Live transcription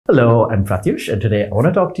Hello, I'm Prathyush, and today I want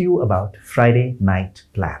to talk to you about Friday Night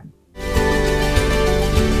Plan.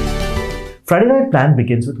 Friday Night Plan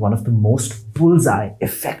begins with one of the most bullseye,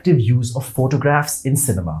 effective use of photographs in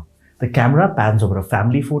cinema. The camera pans over a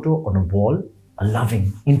family photo on a wall, a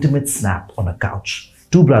loving, intimate snap on a couch.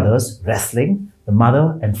 Two brothers wrestling, the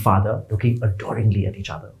mother and father looking adoringly at each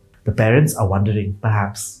other. The parents are wondering,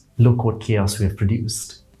 perhaps, look what chaos we have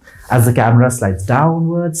produced. As the camera slides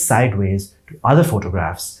downwards, sideways to other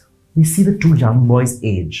photographs, we see the two young boys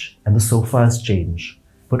age and the sofas change.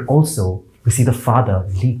 But also, we see the father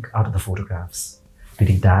leak out of the photographs. Did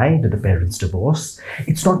he die? Did the parents divorce?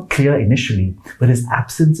 It's not clear initially, but his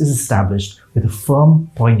absence is established with a firm,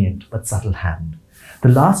 poignant but subtle hand. The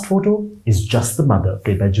last photo is just the mother,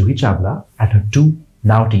 played by Juhi Chawla, and her two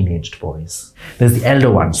now teenaged boys. There's the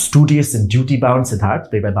elder one, studious and duty-bound Siddharth,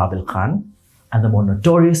 played by Babil, and the more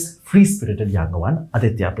notorious, free-spirited younger one,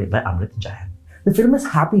 Aditya, played by Amrit Jayan. The film is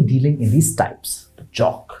happy dealing in these types: the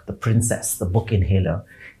jock, the princess, the book inhaler.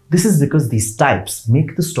 This is because these types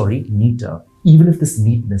make the story neater, even if this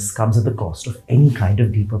neatness comes at the cost of any kind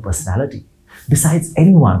of deeper personality. Besides,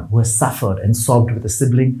 anyone who has suffered and sobbed with a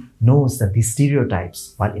sibling knows that these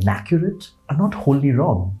stereotypes, while inaccurate, are not wholly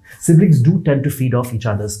wrong. Siblings do tend to feed off each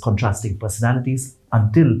other's contrasting personalities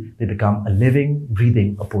until they become a living,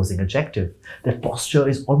 breathing, opposing adjective. Their posture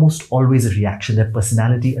is almost always a reaction, their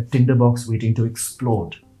personality a tinderbox waiting to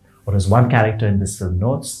explode. Or as one character in this film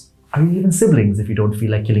notes, are you even siblings if you don't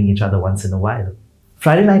feel like killing each other once in a while?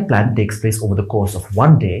 Friday Night Plan takes place over the course of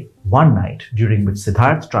one day, one night, during which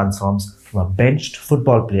Siddharth transforms from a benched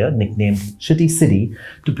football player nicknamed Shitty City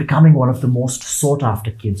to becoming one of the most sought-after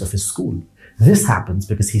kids of his school. This happens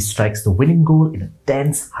because he strikes the winning goal in a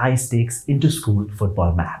tense, high-stakes, inter-school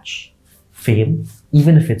football match. Fame,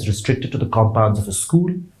 even if it's restricted to the compounds of a school,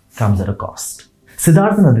 comes at a cost.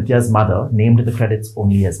 Siddharth and Aditya's mother, named in the credits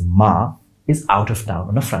only as Ma, is out of town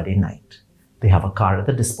on a Friday night. They have a car at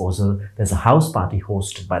their disposal. There's a house party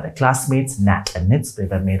hosted by their classmates Nat and Nitz,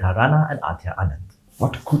 played by Mehta and Adya Anand.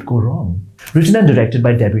 What could go wrong? Written and directed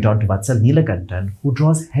by debutante Vatsal Neelakantan, who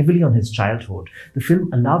draws heavily on his childhood, the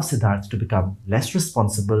film allows Siddharth to become less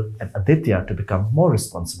responsible and Aditya to become more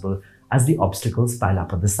responsible as the obstacles pile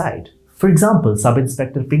up on the side. For example,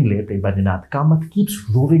 Sub-Inspector Pingle, played by Ninad Kamath, keeps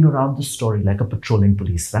roving around the story like a patrolling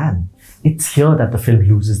police van. It's here that the film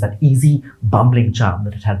loses that easy, bumbling charm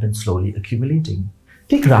that it had been slowly accumulating.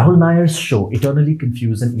 Take Rahul Nayar's show Eternally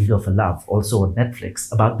Confused and Eager for Love, also on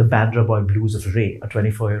Netflix, about the Bandra boy blues of Ray, a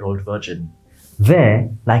 24-year-old virgin. There,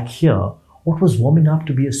 like here, what was warming up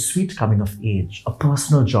to be a sweet coming of age, a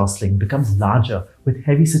personal jostling, becomes larger with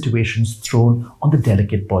heavy situations thrown on the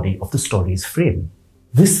delicate body of the story's frame.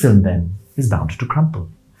 This film, then, is bound to crumple.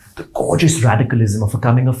 The gorgeous radicalism of a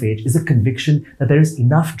coming of age is a conviction that there is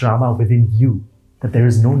enough drama within you, that there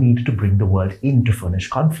is no need to bring the world in to furnish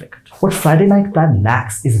conflict. What Friday Night Plan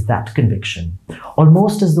lacks is that conviction,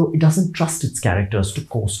 almost as though it doesn't trust its characters to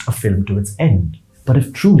coast a film to its end. But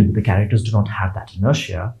if truly the characters do not have that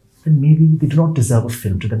inertia, then maybe they do not deserve a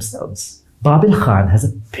film to themselves. Babil has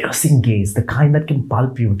a piercing gaze, the kind that can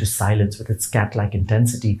pulp you into silence with its cat-like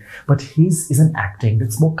intensity, but his is an acting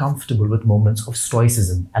that's more comfortable with moments of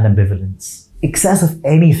stoicism and ambivalence. Excess of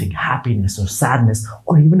anything, happiness or sadness,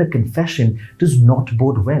 or even a confession, does not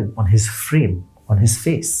bode well on his frame, on his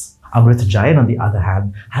face. Amrit Jayan, on the other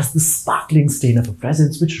hand, has the sparkling stain of a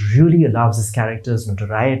presence which really allows his character's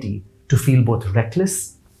notoriety to feel both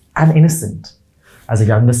reckless and innocent. As a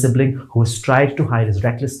younger sibling who has tried to hide his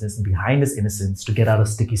recklessness behind his innocence to get out of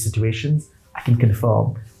sticky situations, I can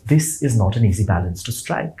confirm this is not an easy balance to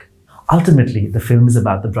strike. Ultimately, the film is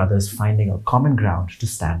about the brothers finding a common ground to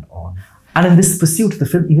stand on. And in this pursuit, the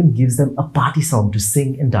film even gives them a party song to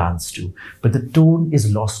sing and dance to. But the tone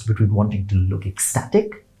is lost between wanting to look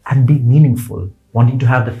ecstatic and be meaningful, wanting to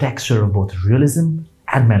have the texture of both realism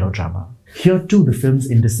and melodrama. Here too, the film's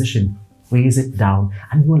indecision weighs it down,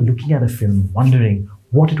 and you are looking at a film wondering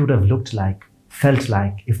what it would have looked like, felt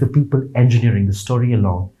like, if the people engineering the story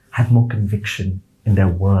along had more conviction in their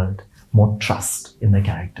world, more trust in their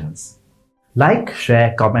characters. Like,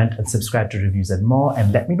 share, comment, and subscribe to Reviews and More,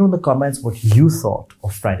 and let me know in the comments what you thought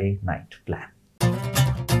of Friday Night Plan.